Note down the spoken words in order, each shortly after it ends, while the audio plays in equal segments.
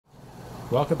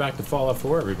Welcome back to Fallout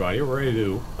 4, everybody. We're ready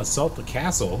to assault the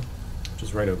castle, which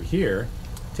is right over here.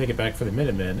 Take it back for the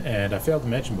Minutemen, and I failed to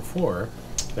mention before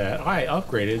that I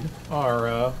upgraded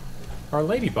our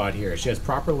lady bot here. She has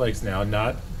proper legs now,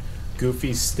 not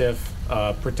goofy, stiff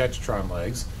Protectron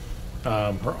legs.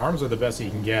 Her arms are the best you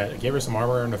can get. I gave her some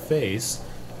armor on the face,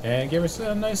 and gave her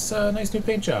a nice new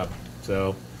paint job.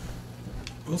 So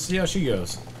we'll see how she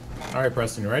goes. All right,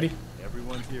 Preston, you ready?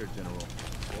 Everyone's here, General.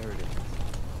 There it is.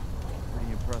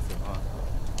 Pretty impressive, huh?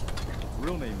 Its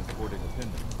real name is Fort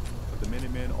Independence, but the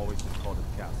Minutemen always just called it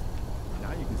the castle.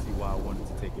 Now you can see why I wanted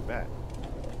to take it back.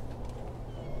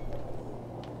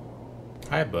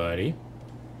 Hi, buddy.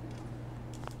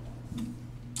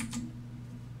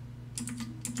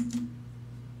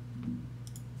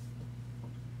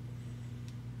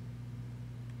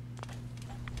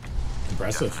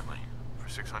 Impressive. Definitely. For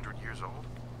 600 years old,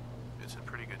 it's in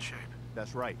pretty good shape.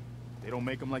 That's right. They don't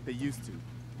make them like they used to.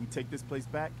 We take this place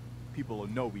back, people will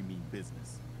know we mean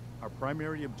business. Our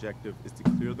primary objective is to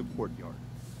clear the courtyard.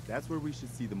 That's where we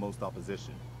should see the most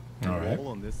opposition. All right. The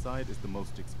wall on this side is the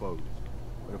most exposed.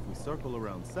 But if we circle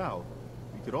around south,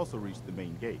 we could also reach the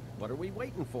main gate. What are we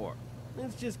waiting for?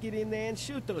 Let's just get in there and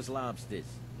shoot those lobsters.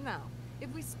 No.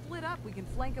 If we split up, we can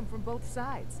flank them from both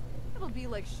sides. It'll be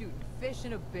like shooting fish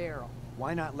in a barrel.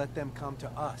 Why not let them come to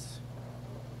us?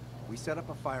 We set up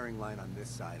a firing line on this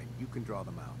side, and you can draw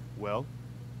them out. Well,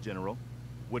 General,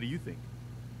 what do you think?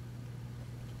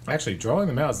 Actually, drawing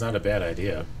them out is not a bad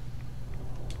idea.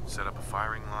 Set up a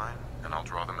firing line, and I'll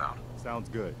draw them out. Sounds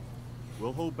good.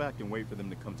 We'll hold back and wait for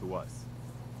them to come to us.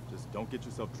 Just don't get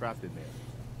yourself trapped in there.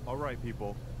 All right,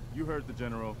 people. You heard the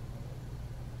General.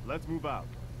 Let's move out.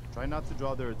 Try not to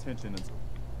draw their attention until...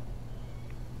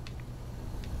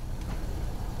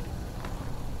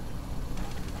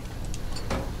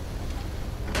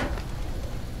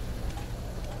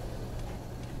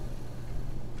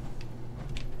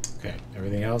 Okay,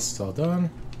 everything else is all done.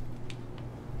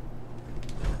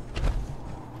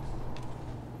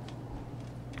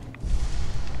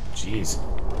 Jeez.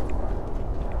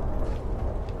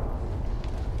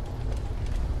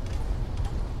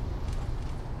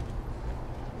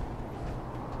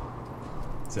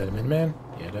 Is that a Minuteman?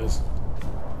 Yeah, it is.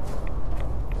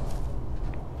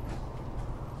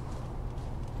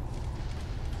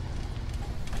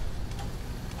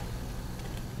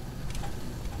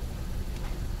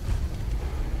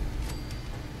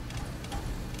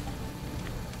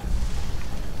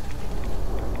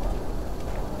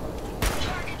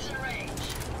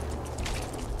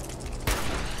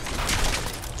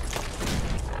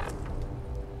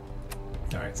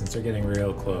 Alright, since they're getting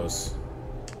real close.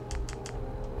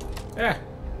 Eh,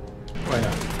 why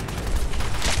not?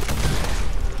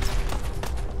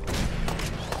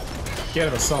 Get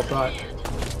him, assault bot.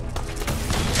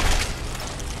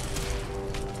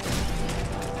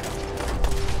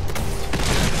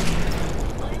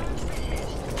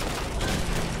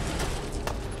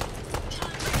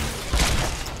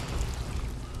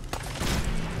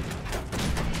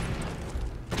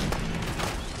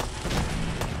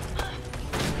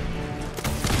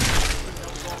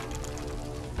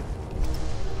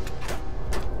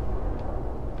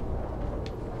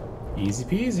 Easy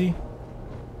peasy.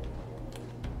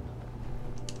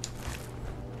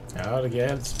 Out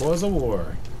again, spoils of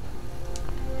war.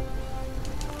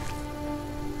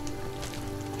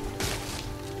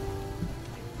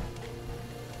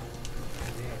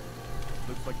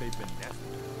 Looks like they've been nested.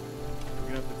 We're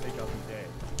gonna have to take out these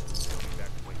eggs.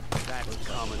 That was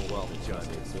Commonwealth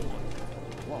justice. The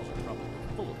walls are probably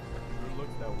full of them. It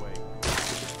looks that way.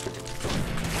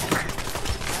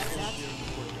 Here in the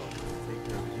courtyard. Take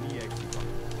care of any eggs you find.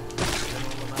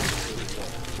 General amount to the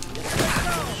wall.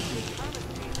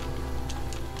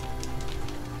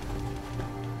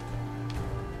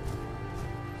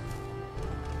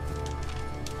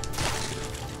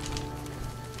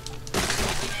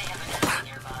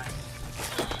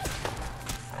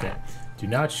 Okay. Do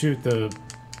not shoot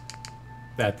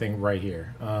that thing right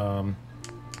here.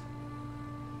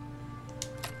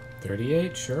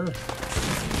 38, sure.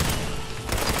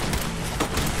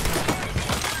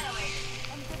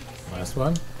 Last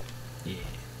one. Yeah.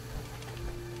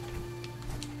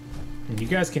 And you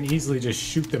guys can easily just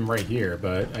shoot them right here,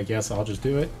 but I guess I'll just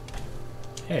do it.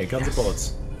 Hey, guns and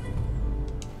bullets.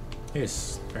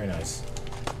 Yes, very nice.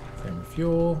 Flame of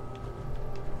fuel.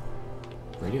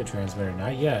 Radio transmitter,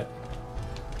 not yet.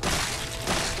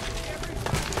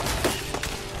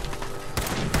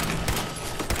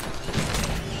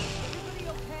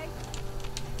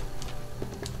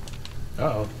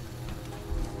 Uh-oh.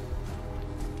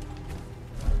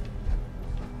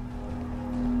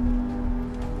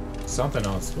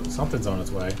 something's on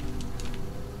its way.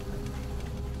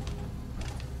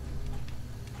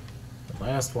 The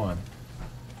last one.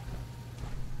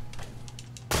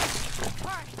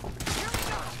 Alright, here we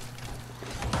go.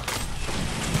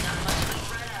 Not much of a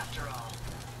threat after all.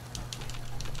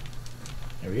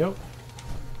 There we go.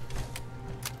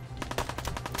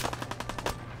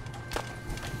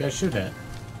 You guys shooting at?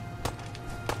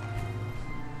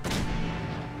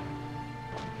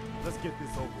 Let's get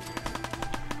this over with.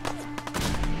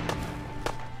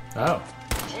 Oh.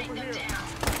 Take them down.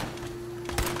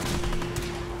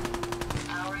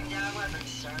 Powering down weapons,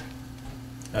 sir.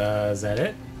 Is that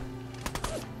it?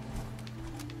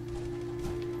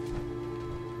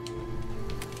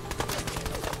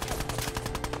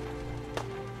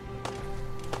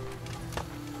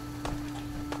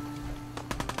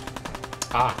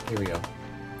 Ah, here we go.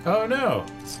 Oh no!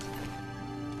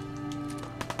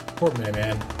 Poor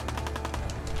man.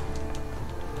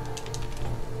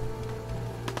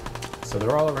 So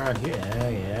they're all around here.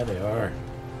 Yeah, they are.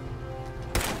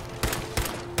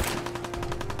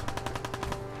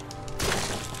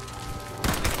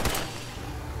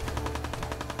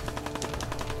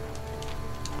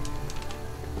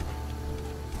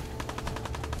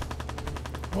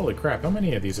 Holy crap, how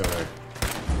many of these are there?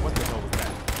 What the hell was that?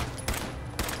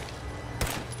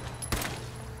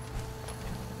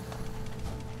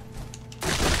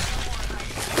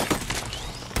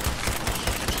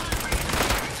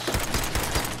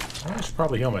 I should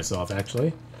probably heal myself,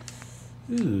 actually.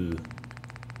 Ooh.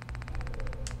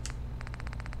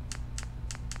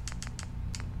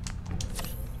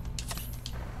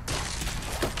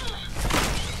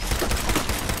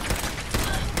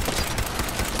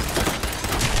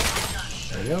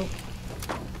 There you go.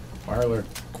 Mirelurk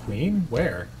Queen?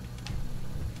 Where?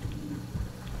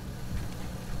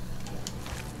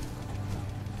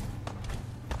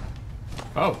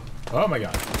 Oh. Oh my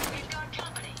god. We've got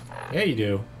company. Yeah, you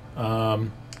do.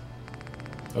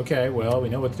 Okay, well, we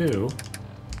know what to do.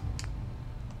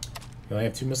 We only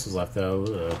have 2 missiles left, though.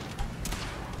 Ugh.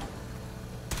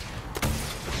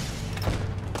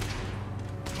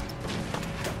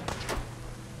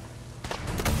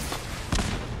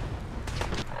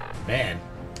 Man.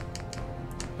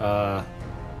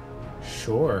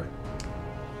 Sure.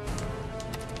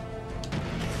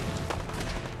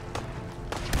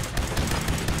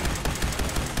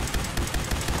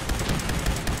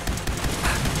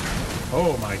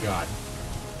 Oh my god.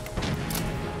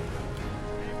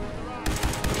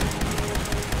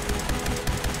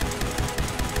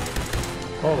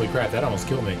 Holy crap, that almost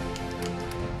killed me.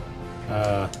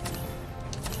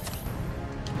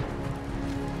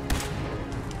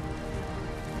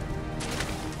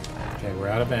 Okay, we're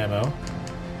out of ammo.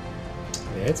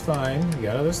 It's fine, we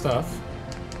got other stuff.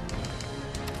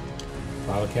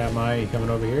 Bottle cap Mai, you coming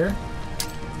over here?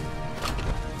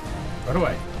 Run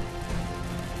away.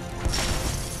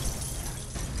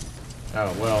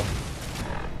 Oh, well.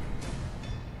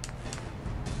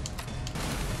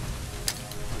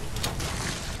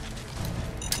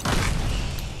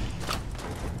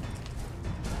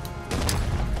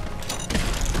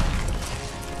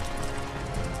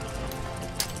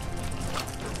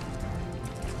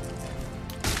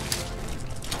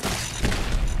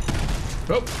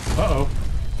 Oh, uh-oh.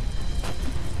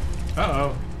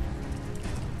 Uh-oh.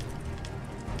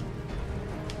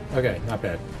 Okay, not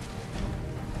bad.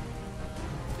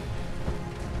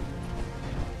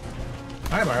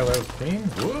 Hi, Mirelurks Queen.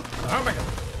 Whoop. Oh my god.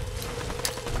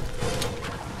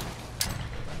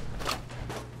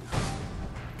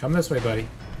 Come this way, buddy.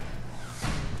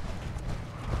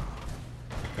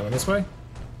 Coming this way?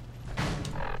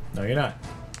 No, you're not.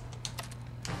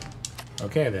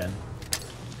 Okay, then.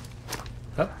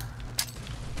 Up.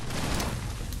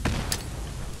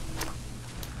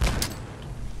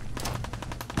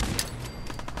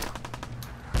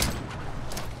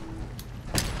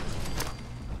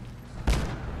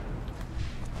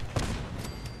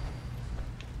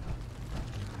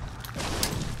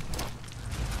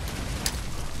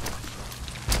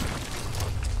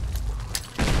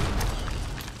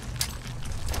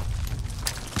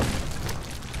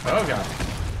 Oh god.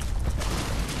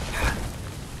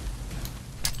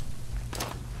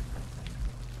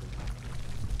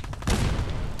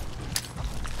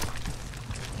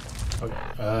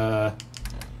 Okay.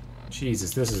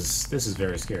 Jesus, this is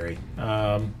very scary.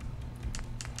 Go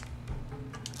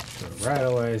right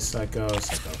away, psycho.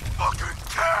 Fucking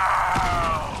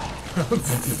cow!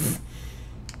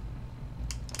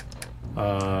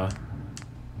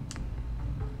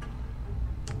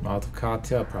 Molotov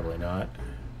cocktail, probably not.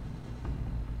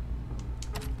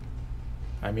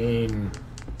 I mean,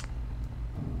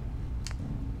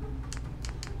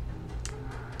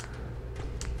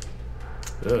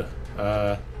 Ugh.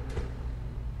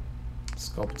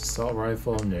 Sculpted assault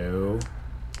rifle, no.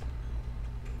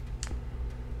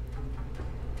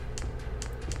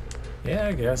 Yeah,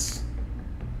 I guess.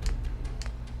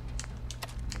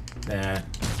 Nah.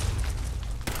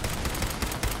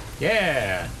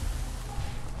 Yeah!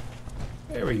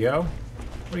 There we go.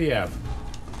 What do you have?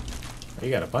 Oh,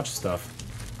 you got a bunch of stuff.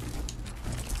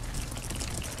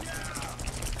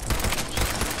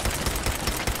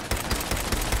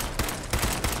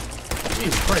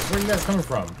 Jesus Christ, where are you guys coming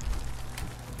from?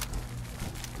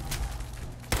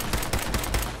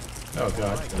 Oh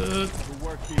god.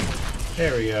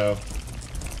 There we go.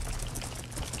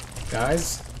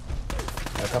 Guys,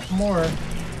 got a couple more.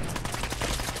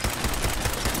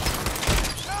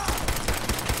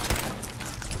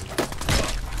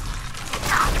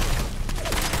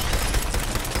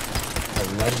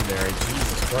 Legendary,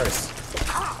 Jesus Christ.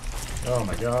 Oh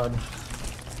my god.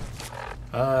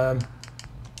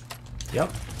 Yep.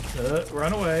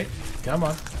 Run away. Come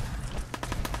on.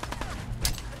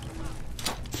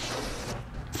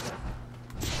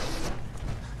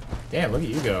 Damn, look at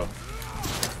you go.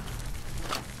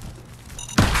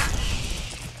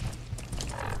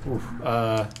 Oof.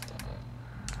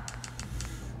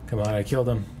 Come on, I killed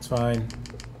him. It's fine.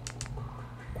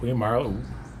 Queen Marlowe.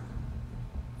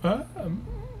 I'll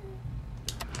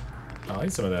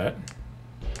eat some of that.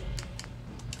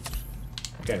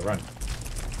 Okay, run.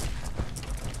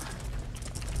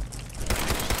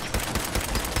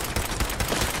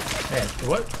 Man,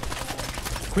 what?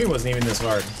 Queen wasn't even this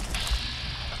hard.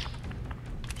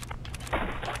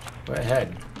 Go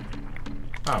ahead.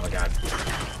 Oh my god.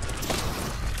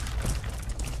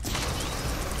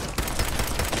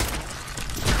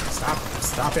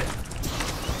 Stop it.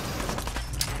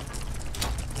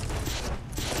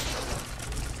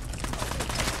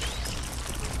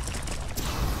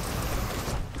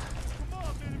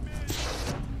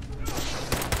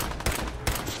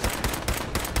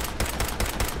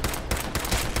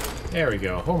 There we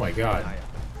go. Oh my god.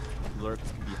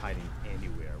 Lurks can be hiding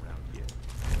anywhere around here.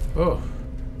 Oh.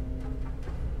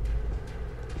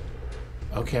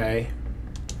 Okay.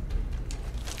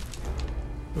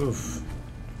 Oof.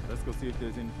 Let's go see if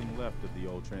there's anything left of the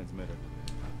old transmitter.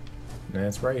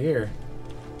 That's right here.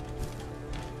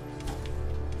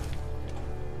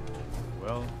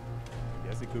 Well, I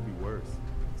guess it could be worse.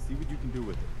 See what you can do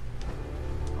with it.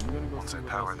 I'm gonna go Once see I what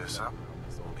power else is this left up, on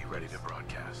this we'll old be ready to place.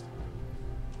 broadcast.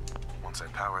 Once I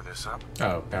power this up,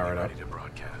 Oh, power it we'll up. be ready to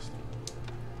broadcast.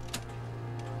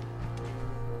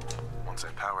 Once I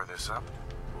power this up,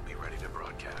 we'll be ready to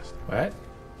broadcast. What?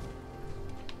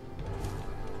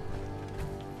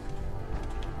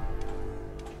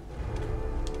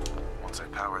 Once I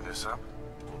power this up,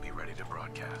 we'll be ready to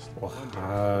broadcast. Well,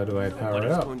 how do I power it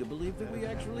Nobody's up? going to believe that we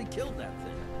actually killed that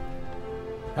thing.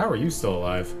 How are you still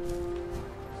alive?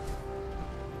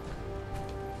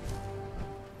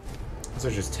 Those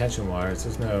are just tension wires.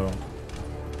 There's no...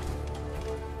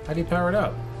 How do you power it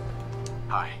up?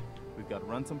 Hi. We've got to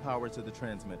run some power to the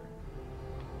transmitter.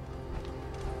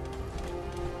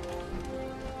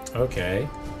 Okay.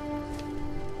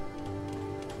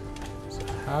 So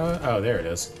how... Oh, there it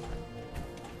is.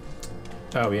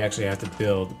 Oh, we actually have to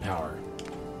build power.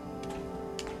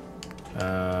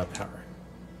 Power.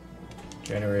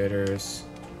 Generators.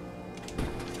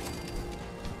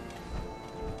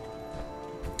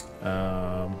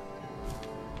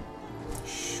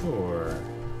 Sure.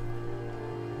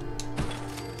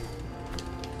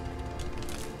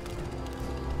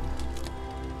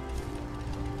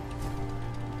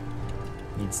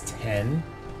 Needs 10.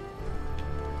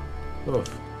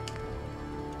 Oof.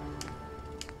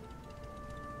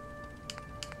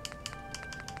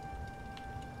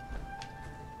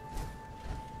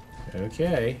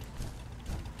 Okay.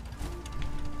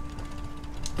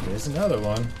 Here's another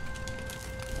one.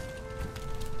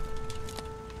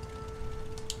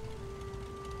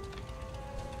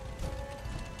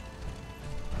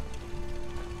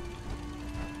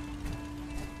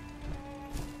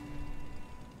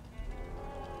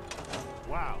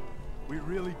 Wow, we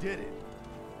really did it.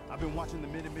 I've been watching the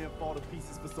Minutemen fall to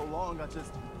pieces for so long, I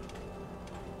just...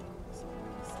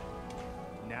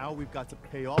 Now we've got to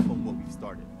pay off on what we've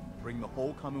started. Bring the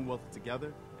whole Commonwealth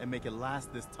together and make it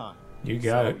last this time. You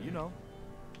got it. You know,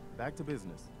 back to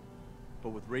business. But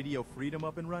with Radio Freedom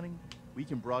up and running, we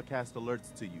can broadcast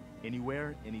alerts to you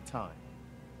anywhere, anytime.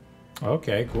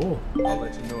 Okay, cool. I'll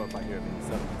let you know if I hear of any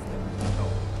settlements that need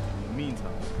help. In the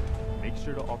meantime, make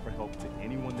sure to offer help to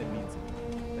anyone that needs it.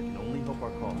 That can only help our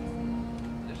cause.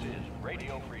 This is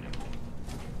Radio Freedom.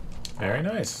 Very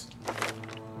nice.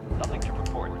 Nothing to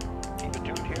report. Keep it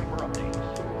tuned here for updates.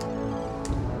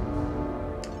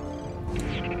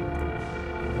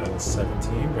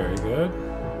 17, very good.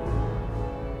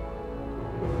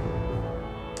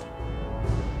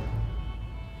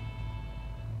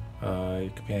 Your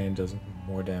companion does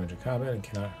more damage in combat and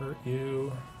cannot hurt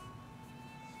you.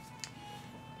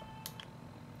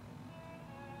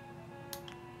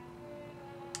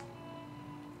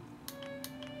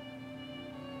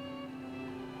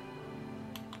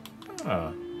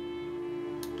 Ah.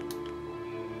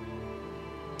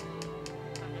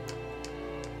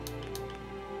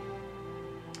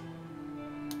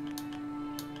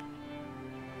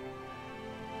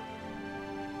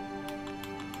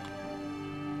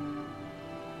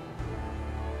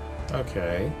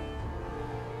 Okay.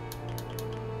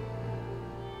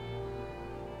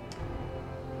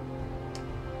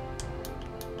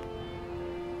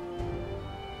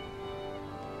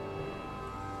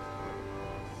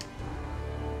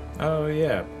 Oh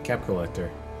yeah, cap collector.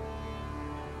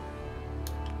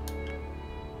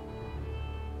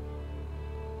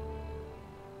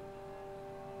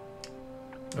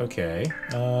 Okay.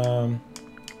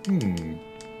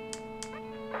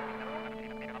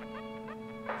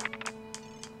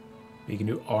 You can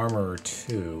do armor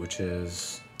 2, which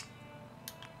is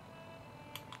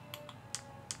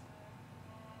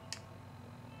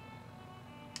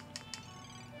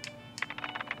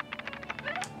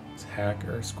it's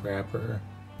hacker, scrapper.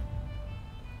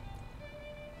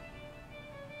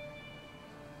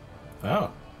 Oh.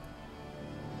 Well,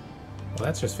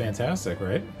 that's just fantastic,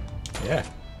 right? Yeah.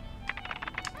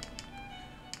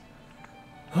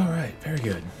 All right, very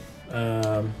good.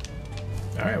 All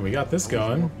right, we got this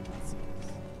going.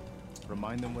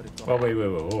 Remind them what it's Oh, wait,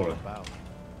 hold all on. about.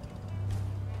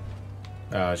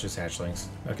 It's just hatchlings.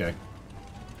 Okay.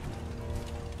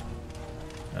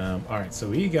 Alright, so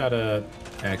we gotta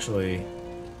actually...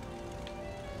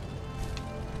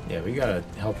 Yeah, we gotta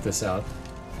help this out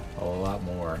a lot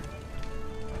more.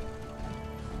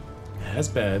 It has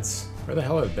beds. Where the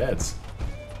hell are the beds?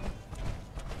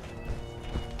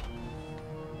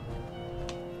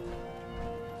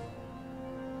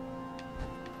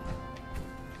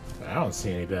 I don't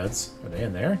see any beds. Are they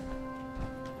in there?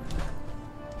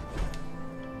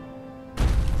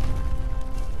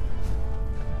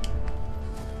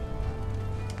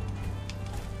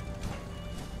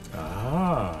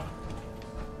 Ah.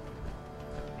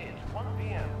 It's 1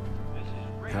 p.m. This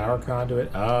is radio. Power conduit.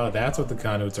 Oh, that's what the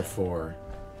conduits are for.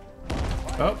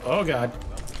 Oh, oh god.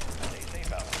 Stay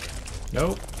safe out there.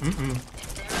 Nope. Mm-mm.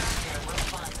 If they're out there, we'll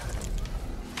find them.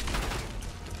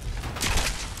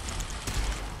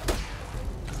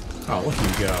 Oh, look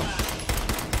at you go.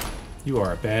 You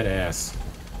are a badass.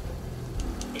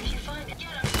 If you find it, get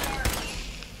them, sir.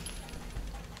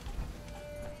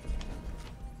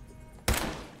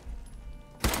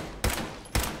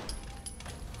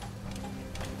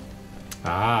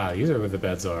 Ah, these are where the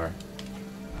beds are.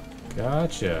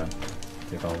 Gotcha.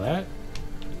 Take all that.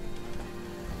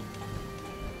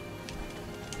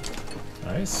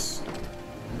 Nice.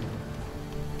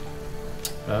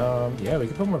 Yeah, we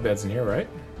can put more beds in here, right?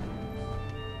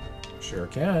 Sure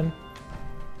can.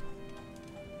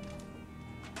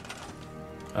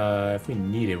 If we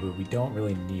need it, but we don't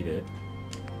really need it.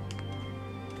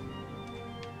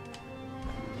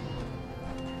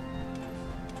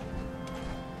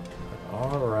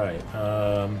 Alright,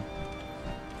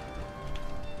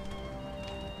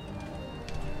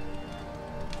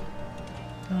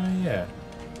 yeah.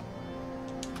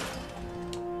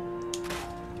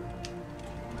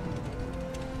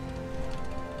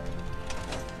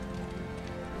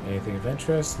 Anything of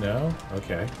interest? No?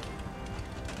 Okay.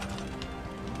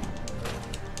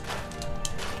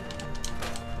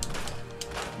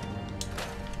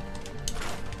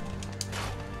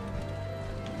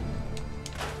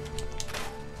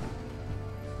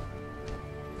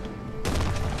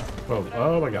 Whoa,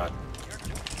 oh my god.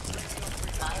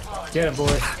 Get him,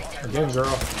 boy. Or get him,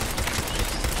 girl.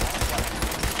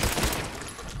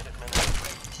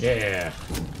 Yeah.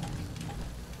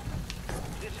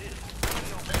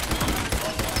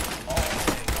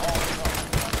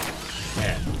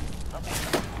 Man.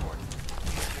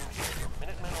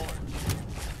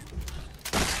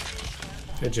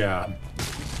 Good job.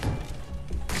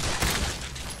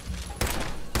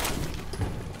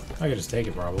 I could just take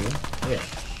it, probably. Yeah.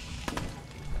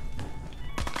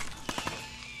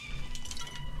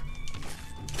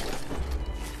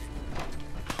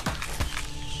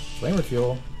 Flamer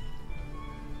fuel.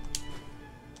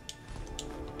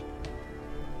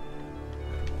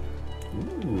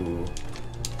 Ooh.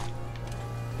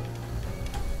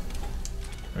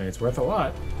 I mean, it's worth a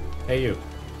lot. Hey, you.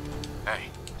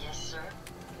 Hey, Yes, sir.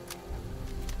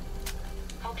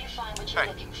 Hope you find what you're Hey.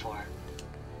 looking for.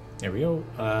 There we go.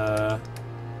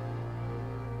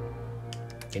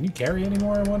 Can you carry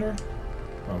anymore, I wonder?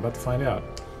 Well, I'm about to find out.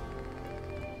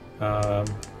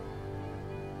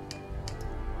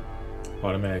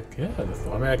 Automatic, yeah, the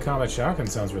automatic combat shotgun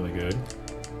sounds really good.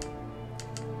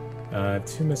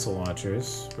 2 missile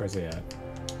launchers. Where's they at?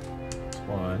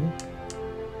 1.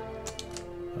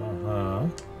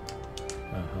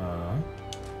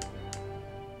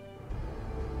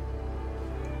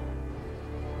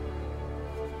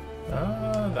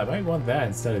 I might want that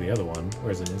instead of the other one.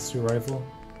 Where's an Instu rifle?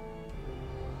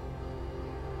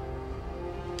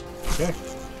 Check.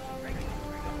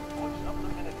 What's up the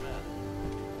Minutemen?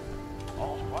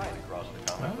 All's quiet across the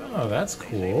common. Oh, that's Stay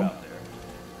safe cool. out there.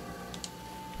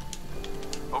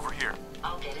 Over here.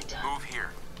 I'll get it done. Move here.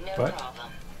 No What?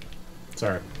 problem.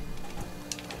 Sorry.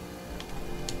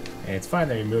 Hey, it's fine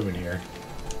that you're moving here.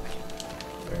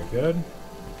 Very good.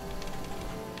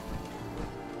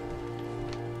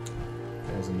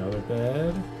 There's another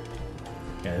bed.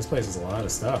 Yeah, this place has a lot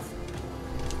of stuff.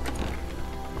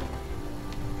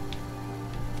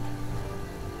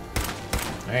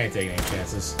 I ain't taking any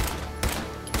chances.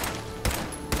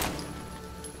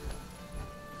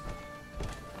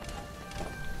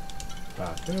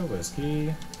 Vodka,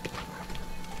 whiskey.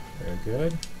 Very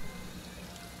good.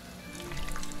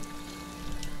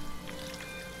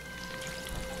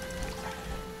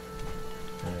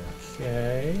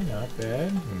 Okay, not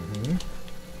bad.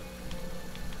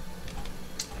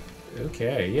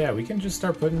 Okay, yeah, we can just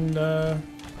start putting,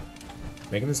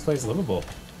 making this place livable.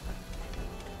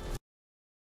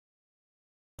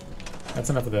 That's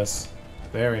enough of this.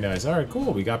 Very nice. Alright,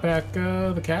 cool. We got back,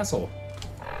 the castle.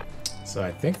 So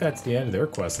I think that's the end of their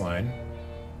quest line.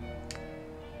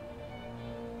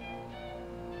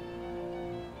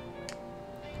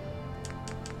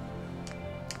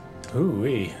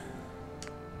 Ooh-wee.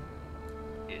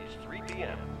 It's 3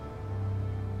 p.m.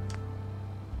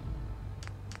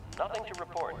 Nothing to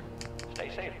report. Stay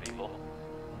safe, people.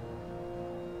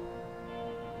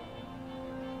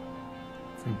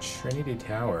 From Trinity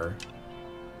Tower.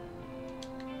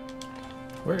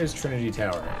 Where is Trinity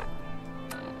Tower?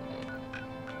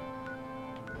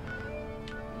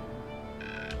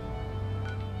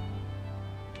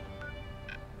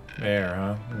 There,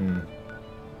 huh?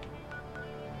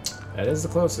 That is the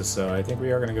closest, so I think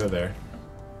we are going to go there.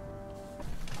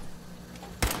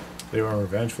 They want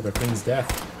revenge for their queen's death.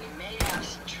 We may have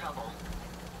some trouble.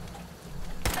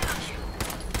 Found you.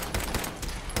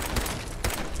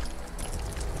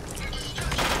 Your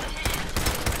destruction at hand.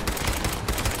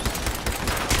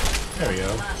 There we go.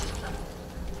 Last of them.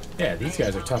 Yeah, these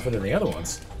guys are tougher than the other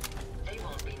ones. They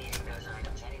won't be needing those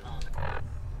items any longer.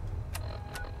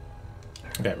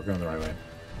 Okay, we're going the right way.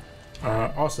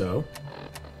 Also,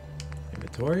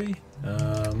 inventory.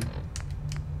 Yeah.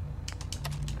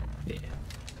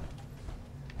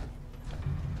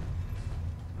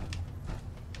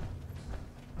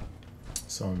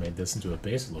 Someone made this into a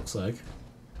base, it looks like.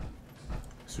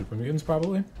 Super mutants,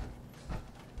 probably.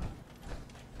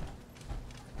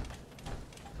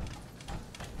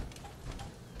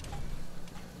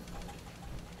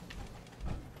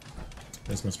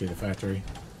 This must be the factory.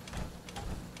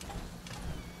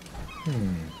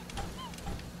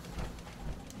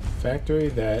 Factory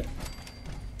that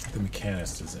the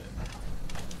mechanist is in.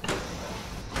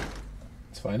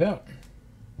 Let's find out.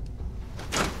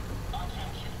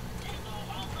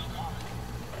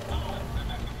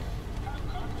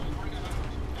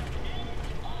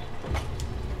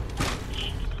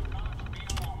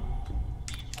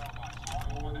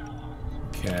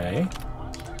 Okay.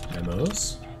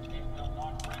 Memos.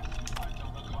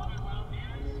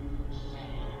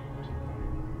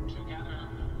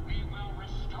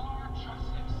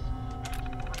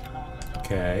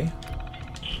 Okay.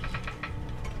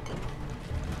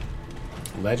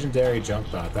 Legendary junk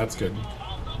bot. That's good.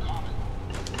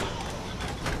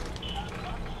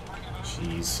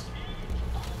 Jeez.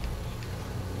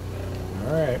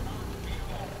 All right.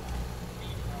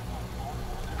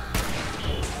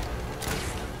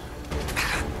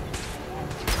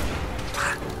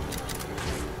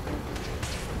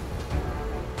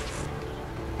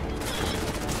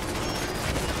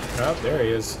 Oh, there he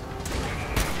is.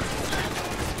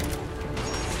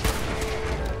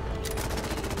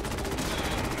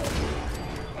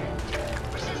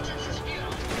 Resistance is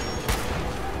futile.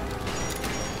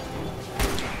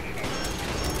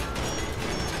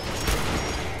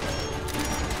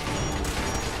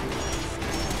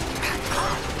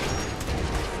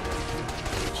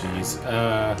 Jeez.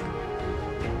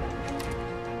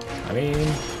 I mean,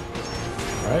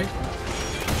 right?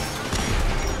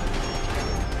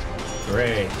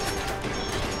 Great.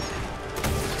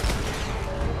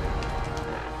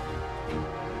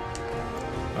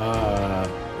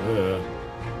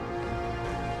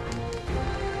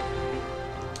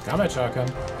 Combat shotgun.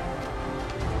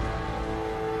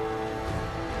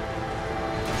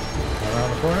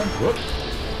 Around the corner. Whoop.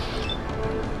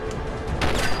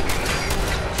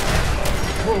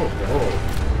 Whoa, whoa.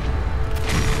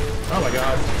 Oh my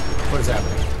god. What is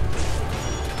happening?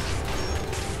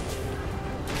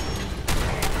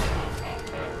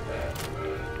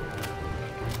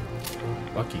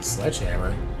 Lucky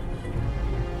sledgehammer.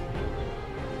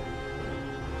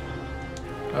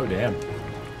 Oh, damn.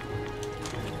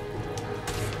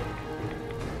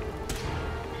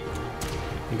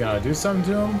 You gotta do something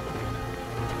to him?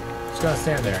 Just gotta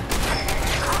stand there.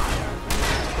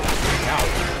 Ow.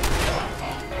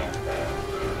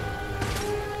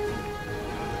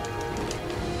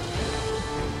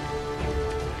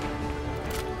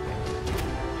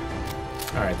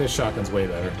 Alright, this shotgun's way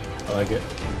better. I like it.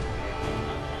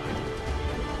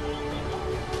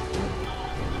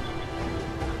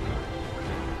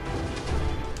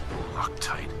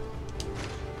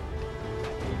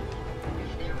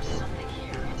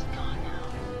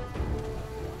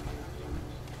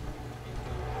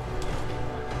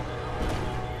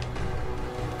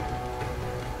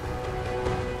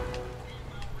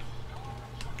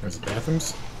 There's the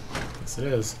bathrooms. Yes, it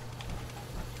is.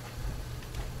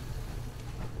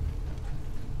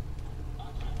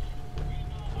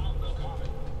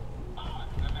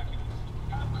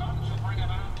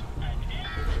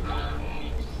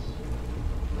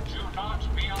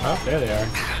 Oh, there they are.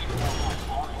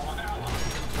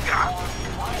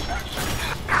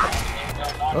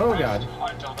 Oh, God.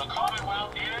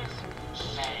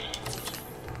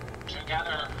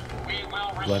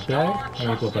 Blood bag? How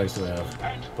many blood bags do I have?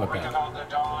 Blood bag.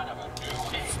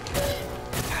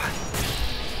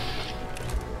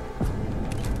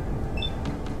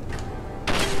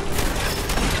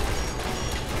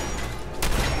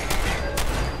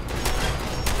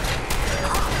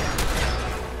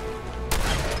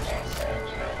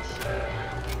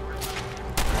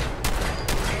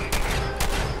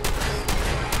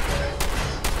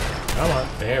 Come on,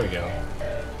 there we go.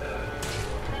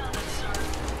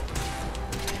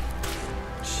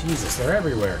 Jesus, they're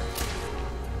everywhere.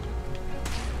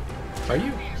 Are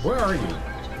you? Where are you?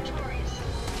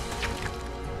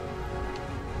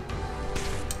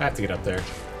 I have to get up there.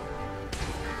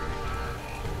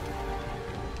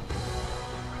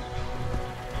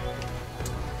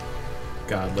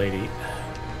 God, lady.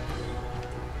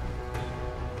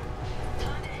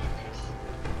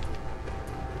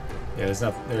 Yeah,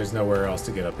 there's nowhere else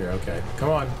to get up here. Okay, come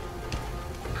on.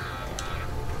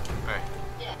 Hey.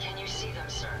 Yeah, can you see them,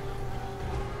 sir?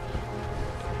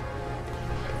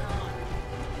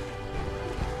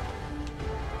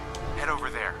 Head over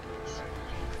there.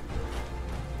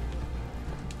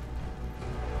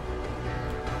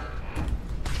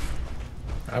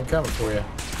 I'm coming for you.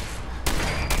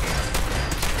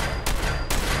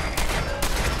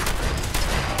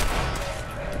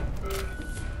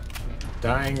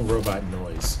 Dying robot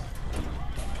noise.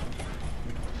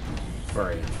 Where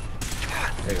are you?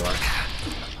 There you are.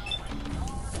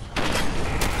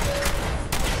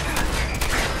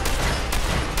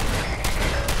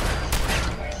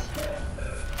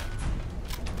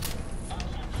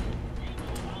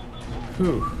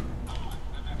 Whew.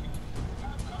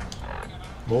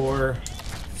 More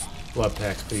blood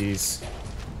packs, please.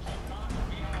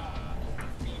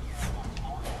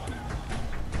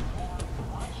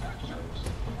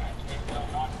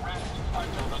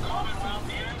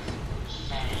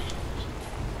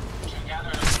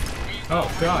 Oh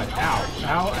God, ow,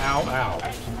 ow, ow, ow.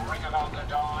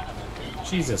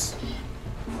 Jesus.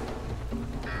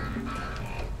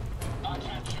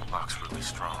 Lock's really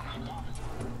strong.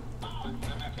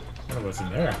 What was in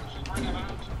there?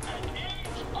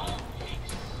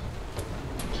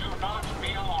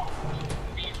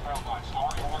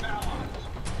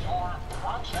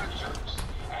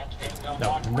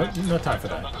 No time for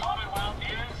that.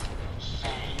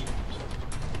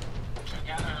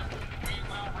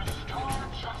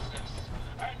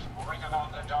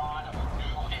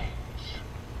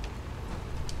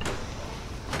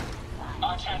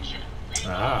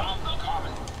 Ah.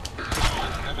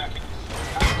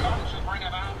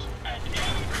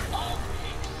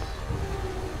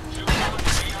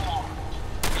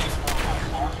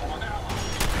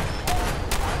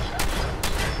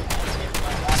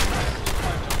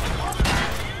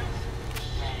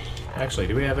 Actually,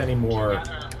 do we have any more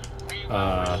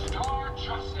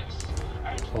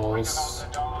pulse?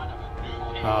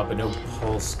 But no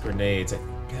pulse grenades.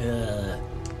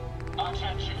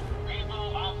 Attention,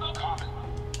 people of the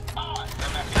Commonwealth. I, the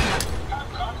Mechanism, have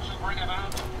come to bring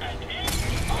about an end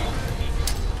of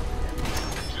peace.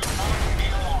 Do not be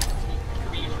alarmed.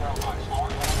 These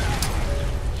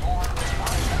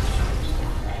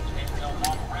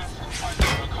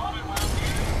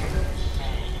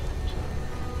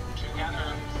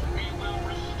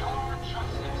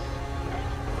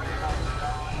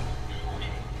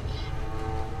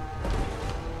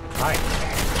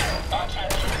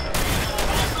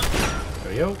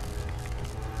we go.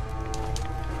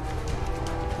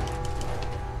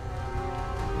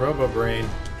 Robo Brain.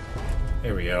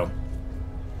 There we go.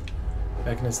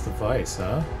 Mechanist device,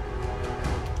 huh?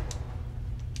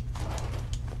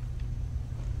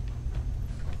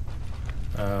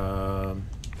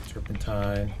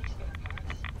 Turpentine.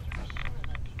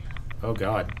 Oh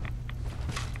god.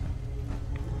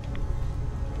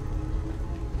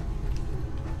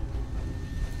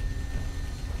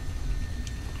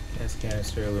 Gas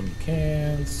canister, aluminum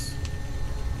cans.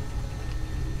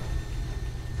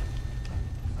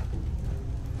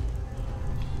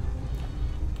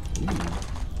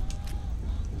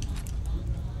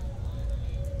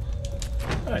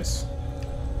 Nice.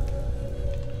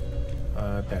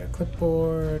 Got a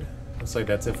clipboard. Looks like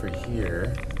that's it for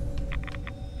here.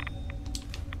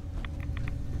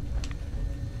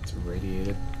 It's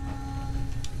irradiated.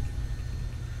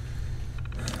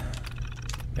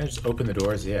 Can I just open the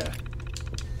doors? Yeah.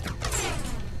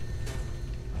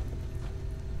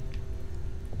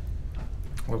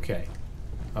 Okay.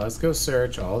 Let's go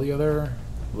search all the other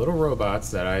little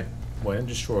robots that I went and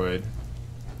destroyed.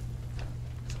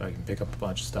 So I can pick up a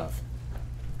bunch of stuff.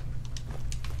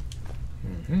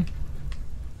 Mm-hmm.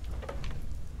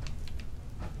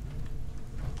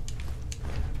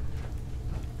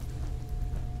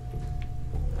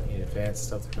 Need advanced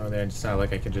stuff to go in there. It's not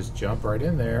like I can just jump right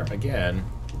in there again.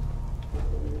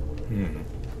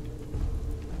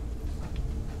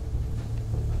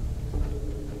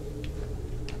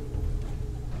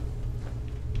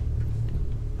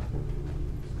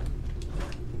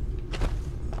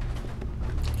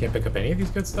 Can't pick up any of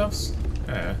these good stuffs?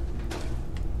 Hi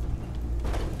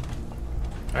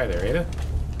there, Ada.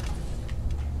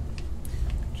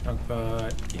 Junk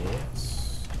bot,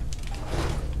 yes.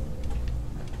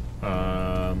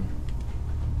 Got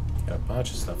a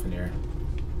bunch of stuff in here.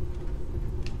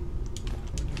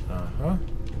 Uh-huh.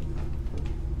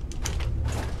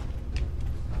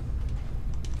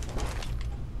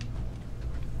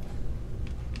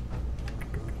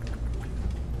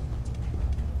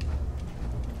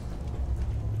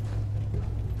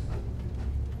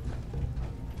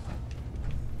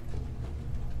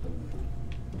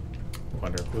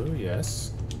 Wonder glue,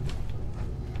 yes.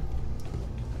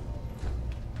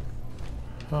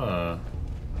 Huh.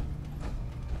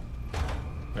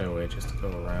 Anyway, just to go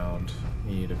around.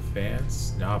 Need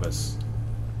advance. Novice.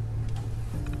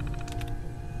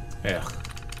 Ugh.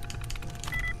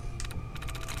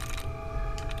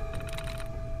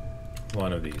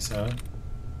 One of these, huh?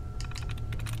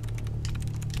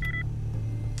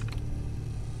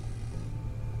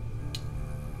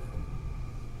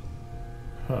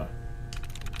 Huh.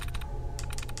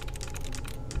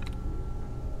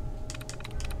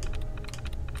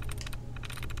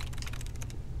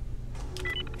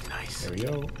 There we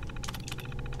go.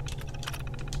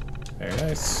 Very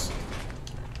nice.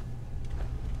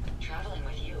 Traveling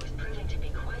with you is proving to be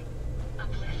quite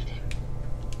uplifting.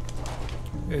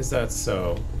 Is that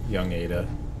so, young Ada?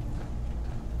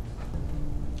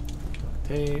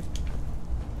 Tape.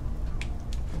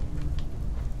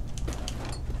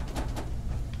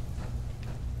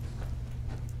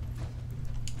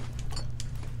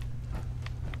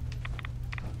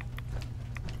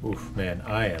 Oof, man,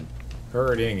 I am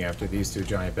hurting after these two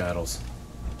giant battles.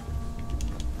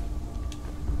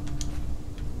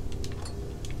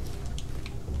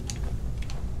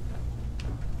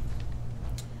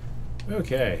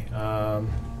 Okay, yeah,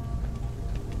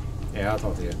 I'll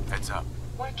talk to you. Heads up.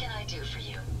 What can I do for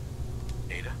you?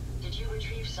 Ada? Did you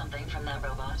retrieve something from that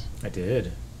robot? I did.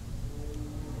 It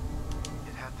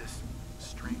had this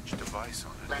strange device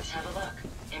on it. Let's have a look.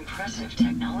 Impressive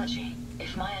technology.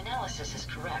 If my analysis is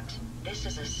correct, this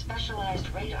is a specialized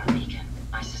radar beacon.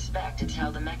 I suspect it's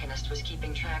how the Mechanist was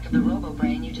keeping track of the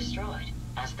robo-brain you destroyed.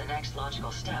 As the next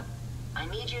logical step, I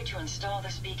need you to install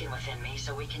this beacon within me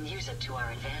so we can use it to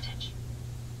our advantage.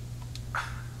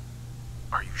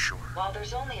 Are you sure? While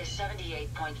there's only a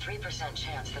 78.3%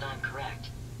 chance that I'm correct,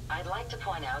 I'd like to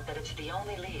point out that it's the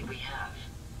only lead we have.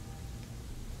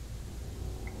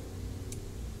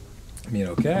 I mean,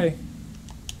 okay.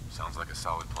 Sounds like a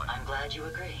solid plan. I'm glad you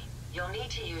agree. You'll need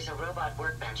to use a robot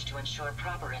workbench to ensure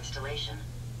proper installation,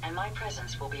 and my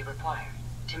presence will be required.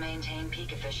 To maintain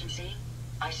peak efficiency,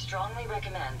 I strongly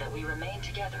recommend that we remain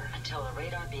together until a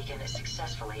radar beacon is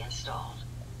successfully installed.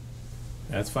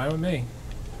 That's fine with me.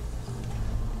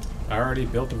 I already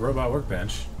built the robot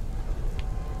workbench.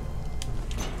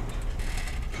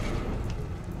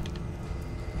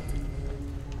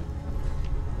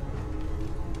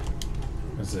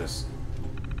 What's this?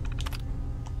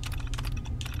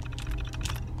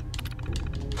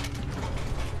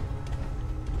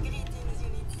 Greetings,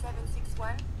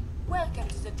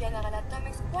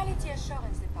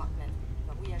 assurance department,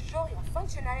 but we assure your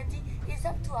functionality is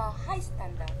up to our high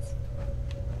standards.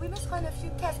 We must run a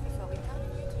few tests before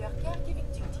returning you to your caregiving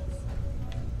duties.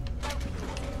 Now,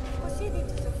 proceeding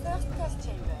to the first test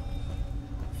chamber.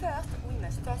 First, we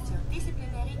must test your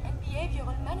disciplinary and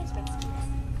behavioral management skills.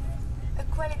 A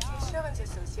quality assurance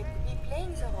associate will be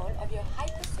playing the role of your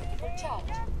hypothetical charge,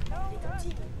 Little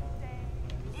Timmy.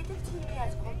 Little Timmy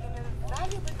has broken a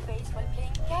valuable vase while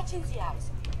playing catch in the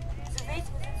house. The vase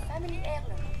was a family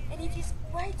heirloom, and it is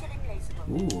quite irreplaceable.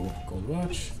 Ooh, gold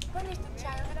watch. Punish the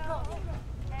child accordingly.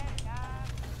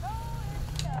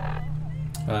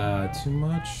 Too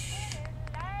much.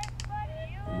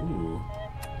 Ooh.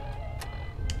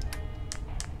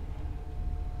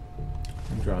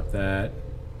 Drop that.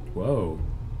 Whoa.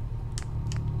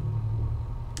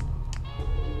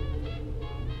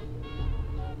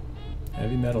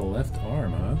 Heavy metal left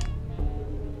arm, huh?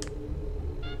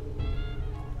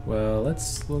 Well,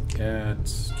 let's look at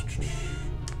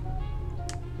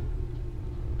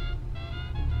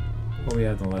what we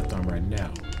have on the left arm right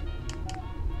now.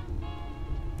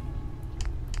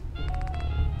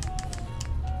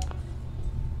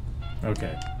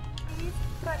 Okay.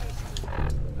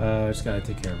 Just gotta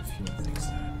take care of a few more things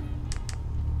then.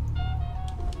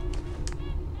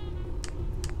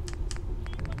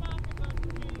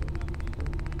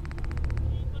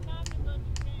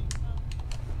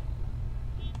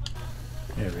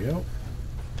 There we go.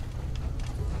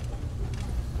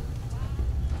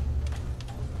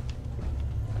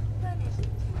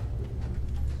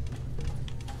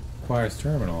 Requires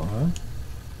terminal, huh?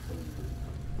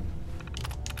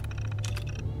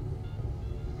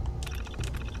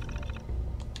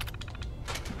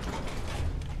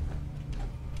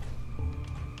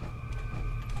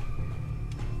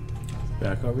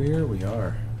 Back over here we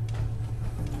are.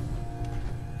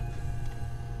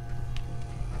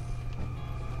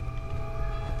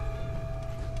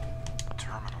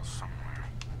 Terminal somewhere.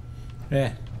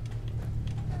 Eh.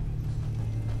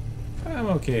 I'm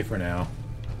okay for now.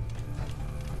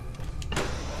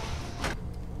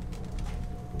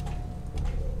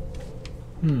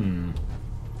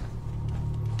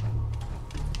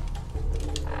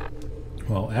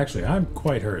 Well, actually, I'm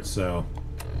quite hurt, so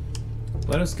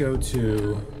let us go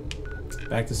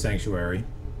back to Sanctuary.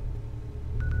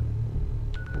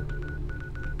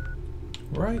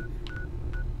 Right?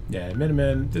 Yeah,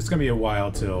 Minutemen, it's gonna be a while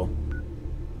till...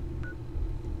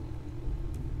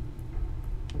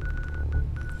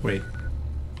 Wait.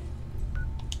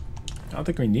 I don't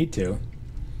think we need to.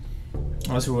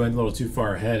 Unless we went a little too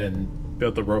far ahead and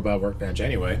built the robot workbench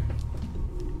anyway.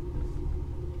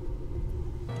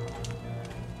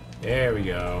 There we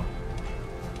go.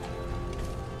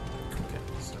 Okay,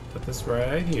 so put this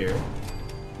right here.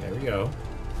 There we go.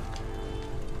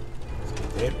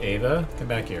 So, Ava, come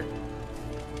back here.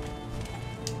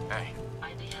 Hey. Are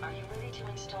you ready to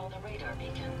install the radar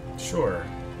beacon? Sure.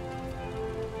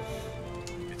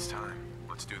 It's time.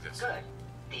 Let's do this. Good.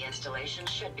 The installation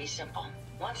should be simple.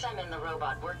 Once I'm in the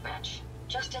robot workbench,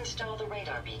 just install the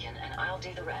radar beacon and I'll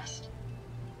do the rest.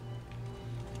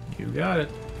 You got it.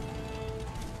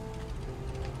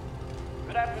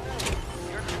 Good afternoon.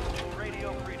 You're tuned to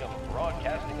Radio Freedom,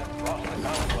 broadcasting across the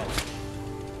Commonwealth.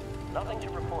 Nothing to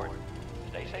report.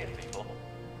 Stay safe, people.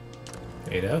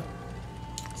 Ada.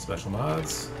 Special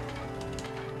mods.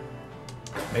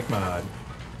 Make mod.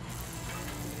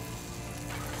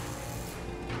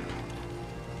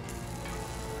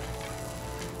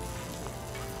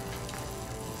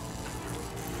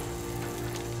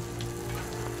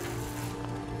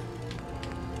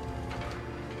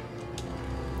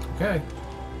 Okay.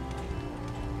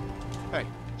 Hey.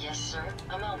 Yes, sir.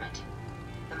 A moment.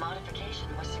 The modification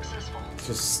was successful. It's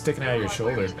just sticking out of your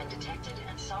Hardware shoulder. has been detected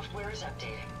and software is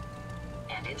updating.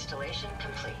 And installation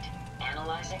complete.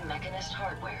 Analyzing Mechanist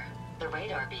hardware. The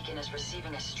radar beacon is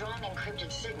receiving a strong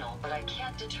encrypted signal, but I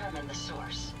can't determine the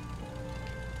source.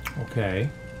 Okay.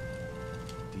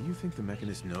 Do you think the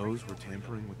Mechanist knows we're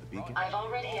tampering with the beacon? I've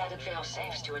already added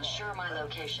fail-safes to ensure my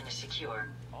location is secure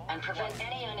and prevent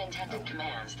any unintended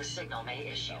commands the signal may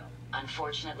issue.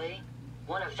 Unfortunately,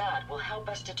 one of that will help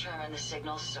us determine the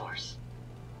signal's source.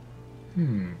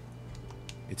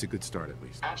 It's a good start, at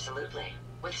least. Absolutely.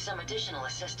 With some additional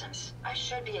assistance, I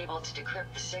should be able to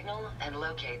decrypt the signal and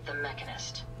locate the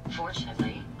Mechanist.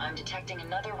 Fortunately, I'm detecting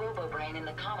another robo-brain in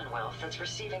the Commonwealth that's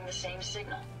receiving the same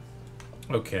signal.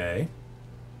 Okay.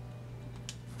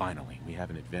 Finally, we have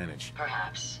an advantage.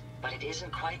 Perhaps, but it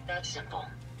isn't quite that simple.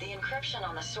 The encryption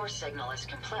on the source signal is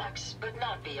complex, but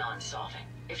not beyond solving.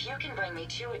 If you can bring me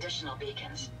 2 additional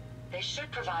beacons, they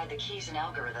should provide the keys and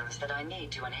algorithms that I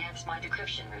need to enhance my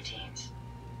decryption routines.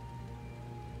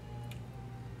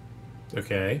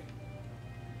 Okay.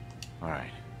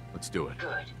 Alright, let's do it.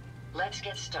 Good. Let's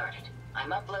get started.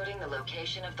 I'm uploading the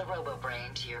location of the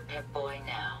RoboBrain to your Pip-Boy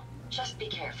now. Just be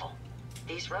careful.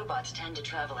 These robots tend to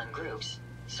travel in groups,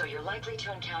 so you're likely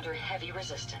to encounter heavy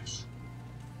resistance.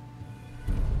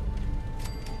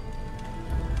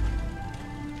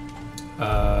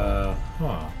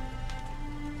 Huh.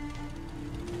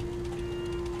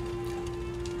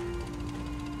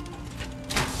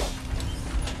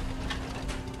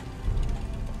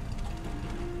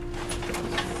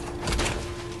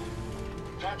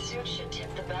 That suit should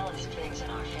tip the balance of things in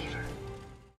our favor.